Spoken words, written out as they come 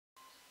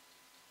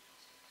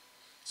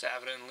What's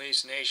happening,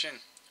 Leafs Nation?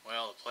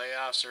 Well, the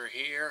playoffs are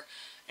here,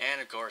 and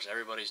of course,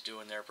 everybody's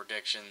doing their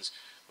predictions.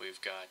 We've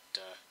got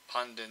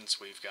pundits,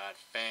 we've got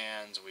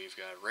fans, we've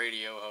got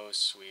radio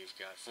hosts, we've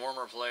got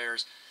former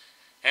players,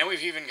 and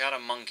we've even got a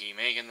monkey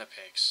making the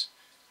picks.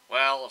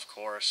 Well, of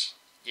course,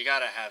 you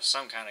gotta have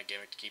some kind of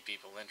gimmick to keep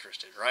people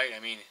interested, right? I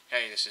mean,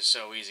 hey, this is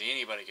so easy,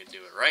 anybody could do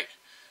it, right?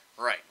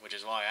 Right, which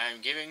is why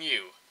I'm giving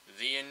you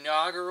the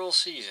inaugural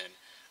season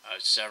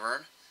of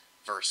Severn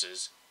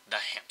versus the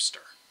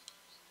Hamster.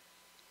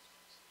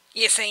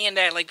 You're saying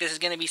that like this is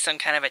going to be some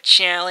kind of a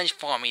challenge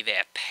for me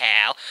there,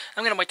 pal.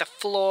 I'm going to wipe the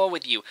floor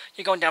with you.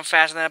 You're going down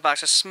faster than a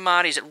box of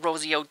Smarties at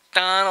Rosie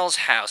O'Donnell's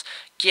house.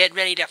 Get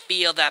ready to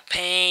feel the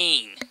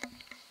pain.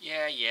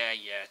 Yeah.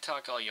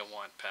 Talk all you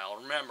want,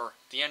 pal. Remember,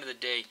 at the end of the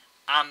day,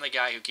 I'm the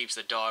guy who keeps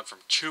the dog from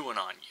chewing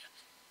on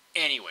you.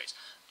 Anyways,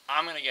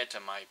 I'm going to get to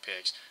my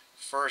picks.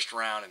 First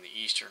round in the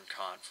Eastern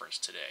Conference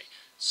today.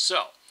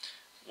 So,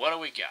 what do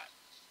we got?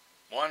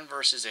 1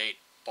 versus 8,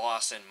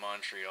 Boston,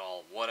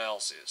 Montreal. What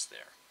else is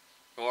there?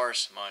 Of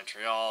course,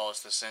 Montreal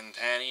is the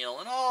Centennial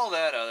and all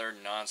that other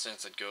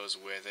nonsense that goes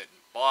with it.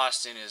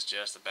 Boston is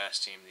just the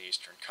best team in the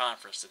Eastern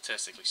Conference,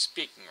 statistically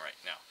speaking, right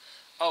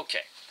now.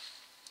 Okay,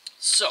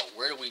 so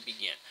where do we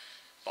begin?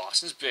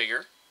 Boston's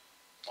bigger,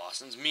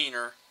 Boston's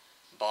meaner,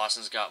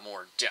 Boston's got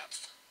more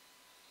depth.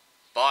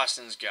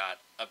 Boston's got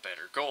a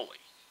better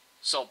goalie,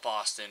 so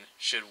Boston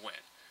should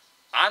win.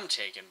 I'm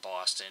taking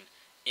Boston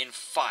in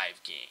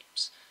 5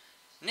 games.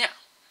 Now,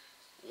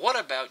 what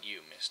about you,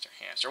 Mr.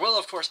 Hamster? Well,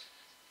 of course,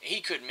 he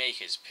could make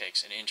his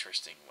picks an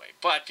interesting way,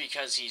 but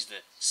because he's the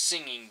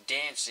singing,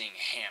 dancing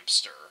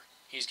hamster,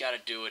 he's got to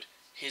do it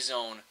his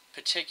own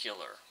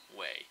particular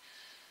way.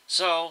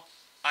 So,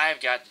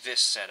 I've got this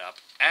set up,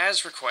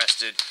 as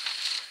requested.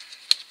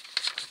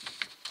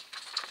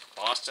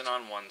 Boston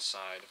on one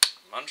side,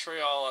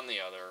 Montreal on the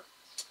other.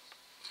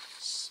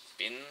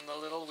 Spin the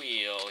little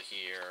wheel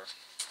here.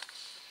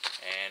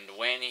 And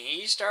when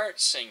he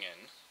starts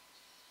singing,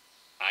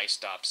 I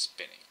stop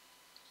spinning.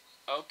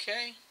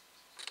 Okay?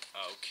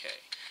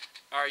 Okay.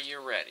 Are you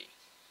ready?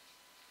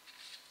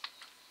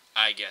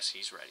 I guess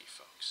he's ready,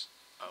 folks.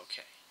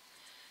 Okay.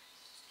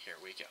 Here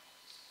we go.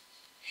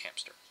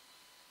 Hamster.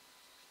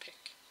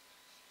 Pick.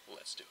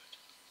 Let's do it.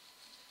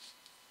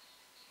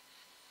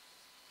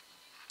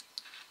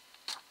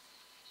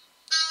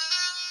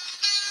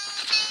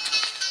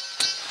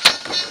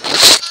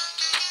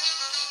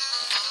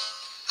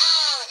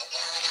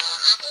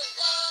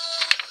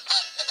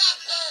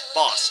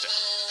 Boston.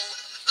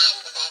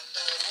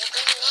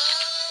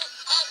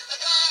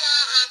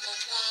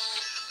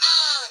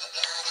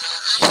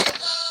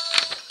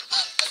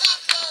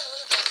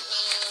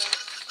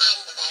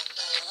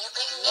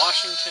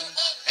 Washington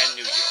and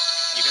New York.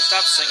 You can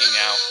stop singing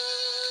now.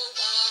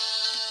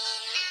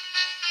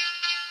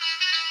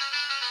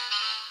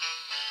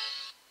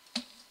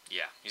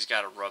 Yeah, he's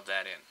got to rub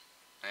that in.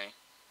 Okay?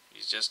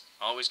 He's just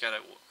always got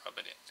to rub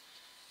it in.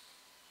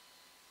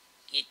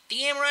 You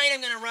damn right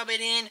I'm going to rub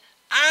it in.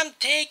 I'm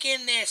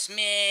taking this,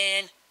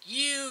 man.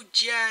 You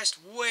just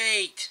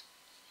wait.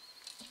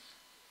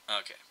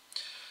 Okay.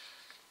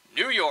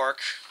 New York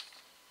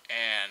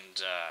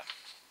and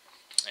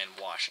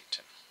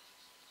Washington.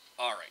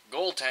 Alright,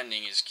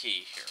 goaltending is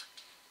key here.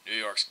 New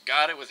York's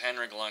got it with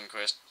Henrik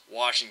Lundqvist.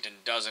 Washington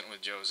doesn't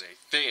with Jose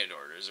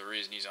Theodore. There's a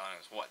reason he's on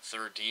his,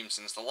 3rd team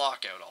since the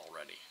lockout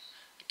already.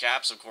 The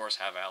Caps, of course,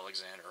 have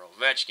Alexander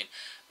Ovechkin.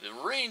 The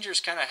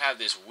Rangers kind of have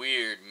this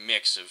weird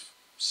mix of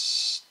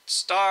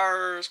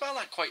stars, well,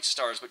 not quite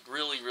stars, but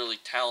really, really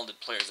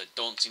talented players that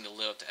don't seem to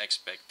live up to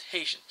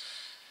expectations.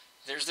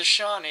 There's the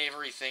Sean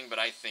Avery thing, but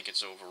I think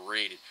it's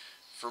overrated.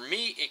 For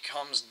me, it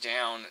comes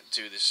down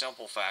to the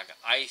simple fact that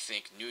I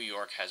think New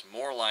York has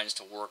more lines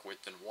to work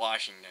with than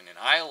Washington, and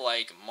I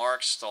like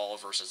Mark Stahl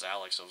versus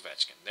Alex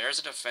Ovechkin. There's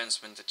a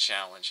defenseman to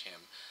challenge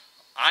him.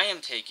 I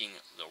am taking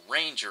the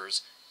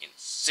Rangers in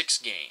 6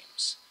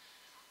 games.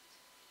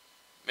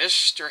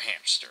 Mr.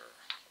 Hamster,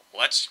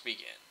 let's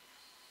begin.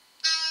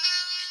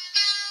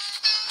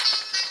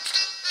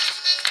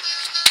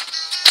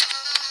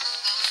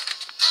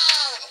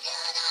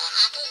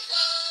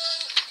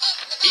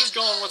 He's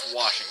going with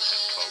Washington,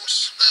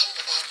 folks.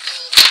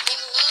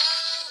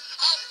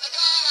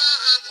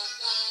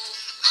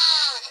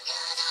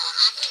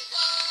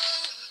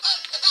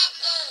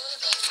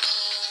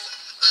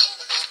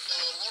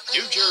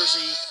 New Jersey,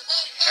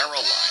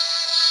 Carolina.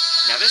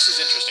 Now this is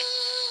interesting.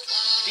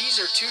 These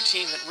are 2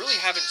 teams that really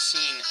haven't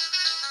seen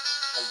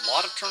a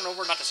lot of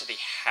turnover. Not to say they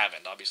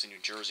haven't. Obviously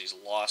New Jersey's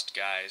lost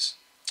guys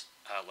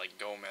like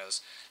Gomez,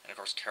 and of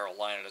course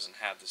Carolina doesn't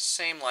have the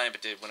same lineup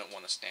it did when it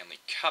won the Stanley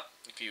Cup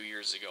a few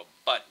years ago,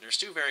 but there's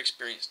 2 very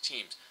experienced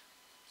teams.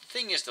 The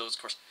thing is, though, of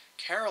course,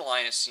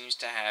 Carolina seems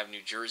to have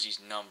New Jersey's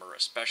number,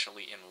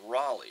 especially in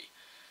Raleigh.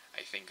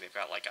 I think they've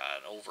got like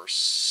an over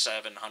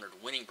 700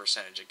 winning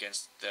percentage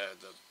against the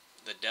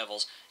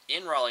Devils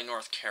in Raleigh,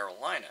 North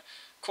Carolina.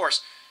 Of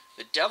course,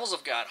 the Devils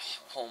have got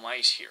home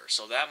ice here,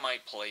 so that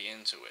might play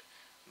into it,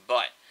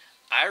 but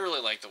I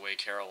really like the way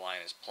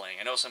Carolina is playing.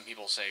 I know some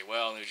people say,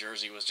 well, New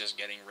Jersey was just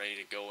getting ready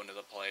to go into the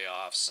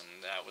playoffs,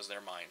 and that was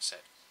their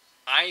mindset.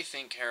 I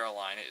think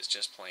Carolina is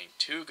just playing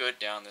too good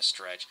down the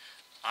stretch.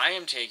 I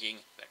am taking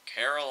the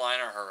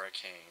Carolina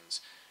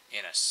Hurricanes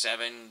in a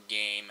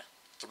 7-game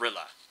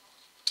thriller.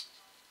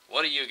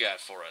 What do you got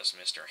for us,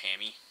 Mr.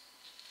 Hammy?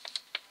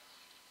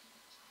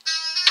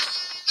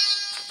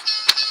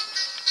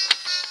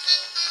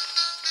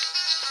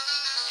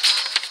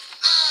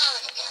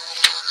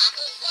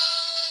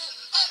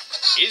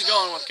 He's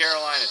going with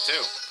Carolina,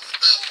 too.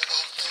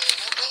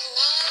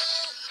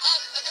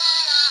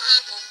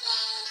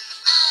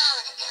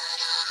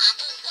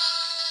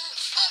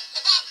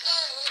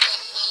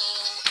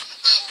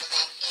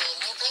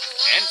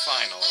 And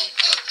finally,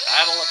 the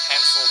Battle of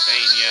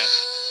Pennsylvania,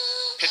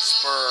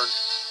 Pittsburgh,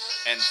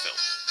 and Philly.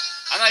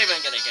 I'm not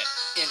even going to get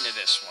into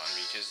this one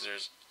because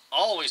there's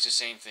always the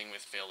same thing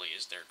with Philly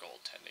is their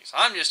goaltending. So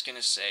I'm just going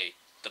to say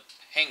the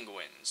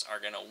Penguins are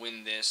going to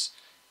win this.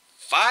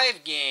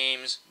 5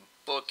 games,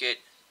 book it,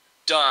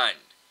 done.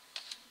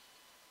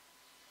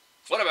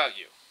 What about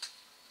you?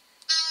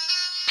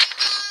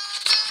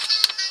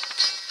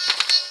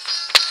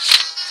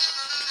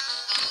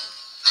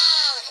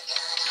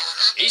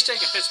 He's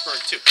taking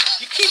Pittsburgh too.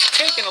 You keep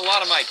taking a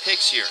lot of my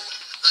picks here.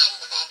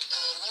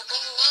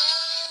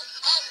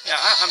 Yeah,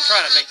 I'm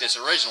trying to make this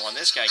original, and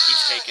this guy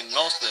keeps taking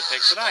most of the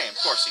picks that I am.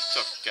 Of course, he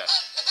took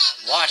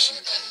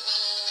Washington.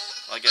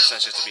 Well, I guess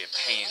that's just to be a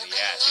pain in the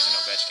ass. He's an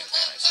Ovechkin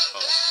fan, I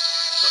suppose.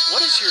 But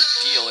what is your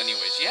deal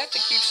anyways? You have to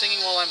keep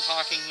singing while I'm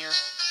talking here?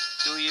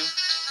 Do you?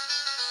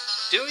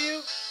 Do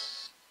you?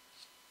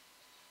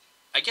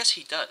 I guess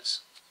he does.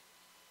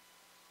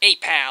 Hey,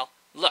 pal,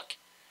 look.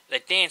 The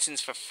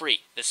dancing's for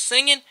free. The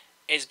singing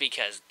is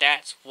because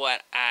that's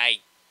what I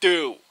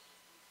do.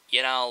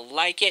 You don't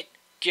like it?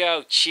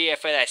 Go cheer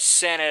for the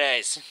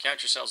Senators.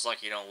 Count yourselves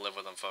lucky you don't live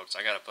with them, folks.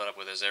 I gotta put up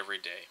with this every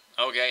day.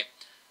 Okay,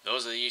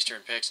 those are the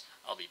Eastern picks.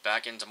 I'll be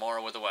back in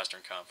tomorrow with the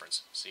Western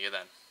Conference. See you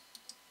then.